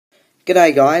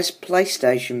G'day guys,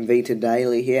 PlayStation Vita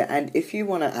Daily here, and if you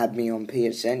want to add me on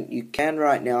PSN, you can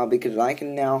right now because I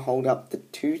can now hold up to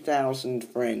 2,000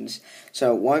 friends,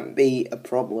 so it won't be a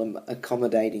problem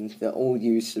accommodating for all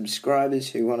you subscribers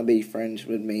who want to be friends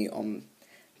with me on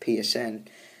PSN.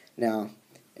 Now,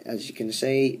 as you can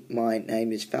see, my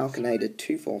name is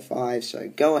Falconator245,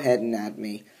 so go ahead and add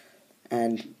me,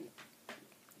 and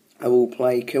I will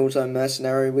play Killzone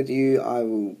Mercenary with you. I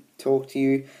will talk to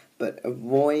you, but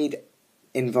avoid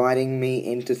inviting me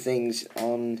into things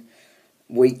on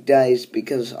weekdays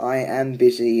because I am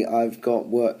busy. I've got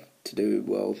work to do.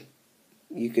 Well,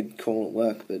 you could call it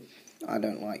work, but I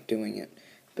don't like doing it.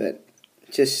 But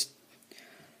just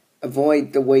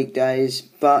avoid the weekdays.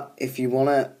 But if you want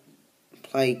to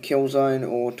play Killzone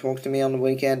or talk to me on the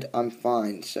weekend, I'm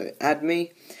fine. So add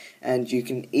me, and you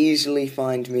can easily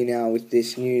find me now with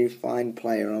this new Find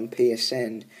Player on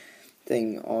PSN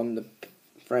thing on the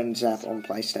Friends app on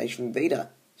PlayStation Vita.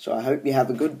 So I hope you have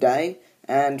a good day,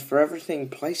 and for everything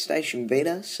PlayStation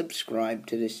Vita, subscribe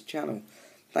to this channel.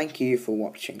 Thank you for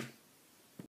watching.